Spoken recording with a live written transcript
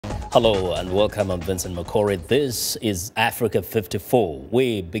Hello and welcome. I'm Vincent Makori. This is Africa 54.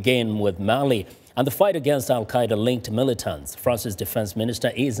 We begin with Mali and the fight against al-Qaeda-linked militants. France's defense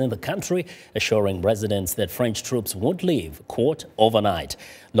minister is in the country, assuring residents that French troops won't leave court overnight.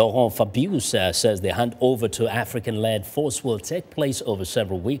 Laurent Fabius says the handover to African-led force will take place over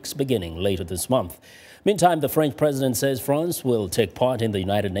several weeks, beginning later this month. Meantime, the French president says France will take part in the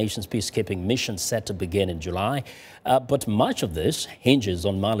United Nations peacekeeping mission set to begin in July. But much of this hinges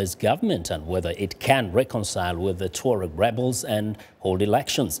on Mali's government and whether it can reconcile with the Tuareg rebels and hold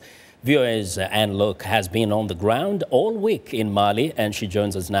elections. VOA's Anne Look has been on the ground all week in Mali, and she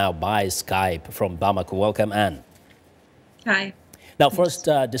joins us now by Skype from Bamako. Welcome, Anne. Hi. Now, first,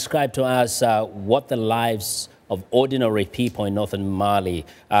 describe to us what the lives of ordinary people in northern Mali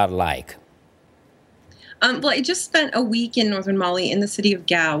are like. Well, I just spent a week in northern Mali in the city of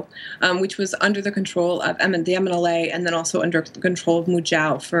Gao, which was under the control of the MNLA and then also under the control of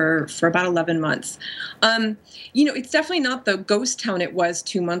Mujao for about 11 months. It's definitely not the ghost town it was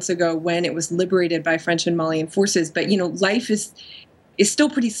 2 months ago when it was liberated by French and Malian forces, but, life is still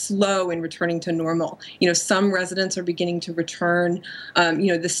pretty slow in returning to normal. Some residents are beginning to return.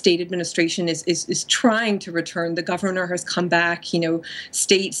 The state administration is trying to return. The governor has come back.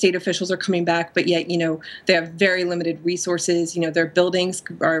 State officials are coming back, but yet, they have very limited resources. Their buildings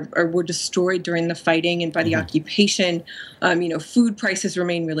were destroyed during the fighting and by the occupation. Food prices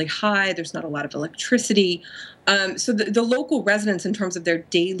remain really high. There's not a lot of electricity. So the local residents, in terms of their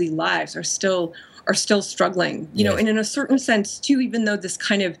daily lives, are still struggling, Yes. And in a certain sense too, even though this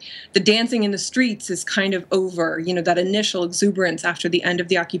kind of the dancing in the streets is kind of over, that initial exuberance after the end of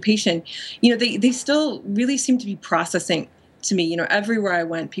the occupation, they still really seem to be processing. To me, everywhere I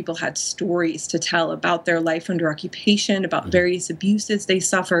went, people had stories to tell about their life under occupation, about various abuses they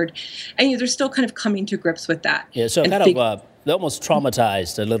suffered, and they're still kind of coming to grips with that. Yeah, so they're almost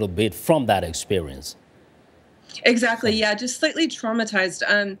traumatized a little bit from that experience. Exactly. Yeah, just slightly traumatized.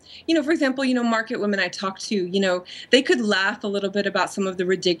 For example, market women I talked to, they could laugh a little bit about some of the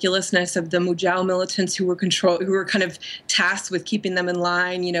ridiculousness of the Mujao militants who were kind of tasked with keeping them in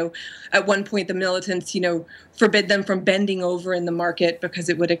line. At one point the militants, forbid them from bending over in the market because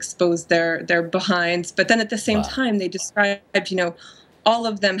it would expose their behinds. But then at the same time, they described, all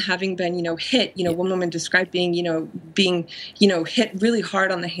of them having been, hit. One woman described being hit really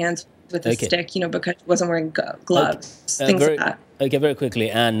hard on the hands with a stick, because she wasn't wearing gloves, things like that. Okay, very quickly.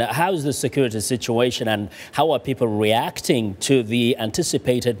 And how's the security situation and how are people reacting to the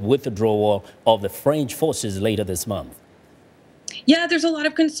anticipated withdrawal of the French forces later this month? Yeah, there's a lot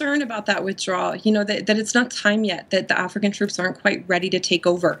of concern about that withdrawal, that it's not time yet, that the African troops aren't quite ready to take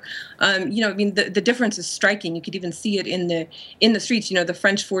over. The difference is striking. You could even see it in the streets, the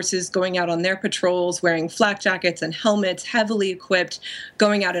French forces going out on their patrols, wearing flak jackets and helmets, heavily equipped,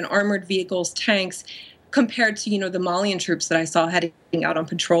 going out in armored vehicles, tanks, compared to, the Malian troops that I saw heading out on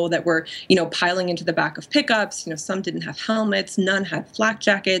patrol that were, piling into the back of pickups. Some didn't have helmets, none had flak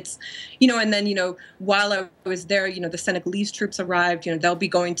jackets, and then, while I was there, the Senegalese troops arrived, they'll be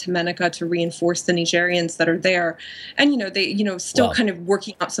going to Menaka to reinforce the Nigerians that are there. And, they, still kind of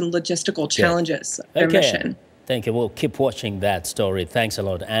working out some logistical challenges of their mission. Thank you. We'll keep watching that story. Thanks a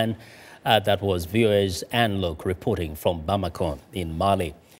lot, Anne. That was VOA's Anne Look reporting from Bamako in Mali.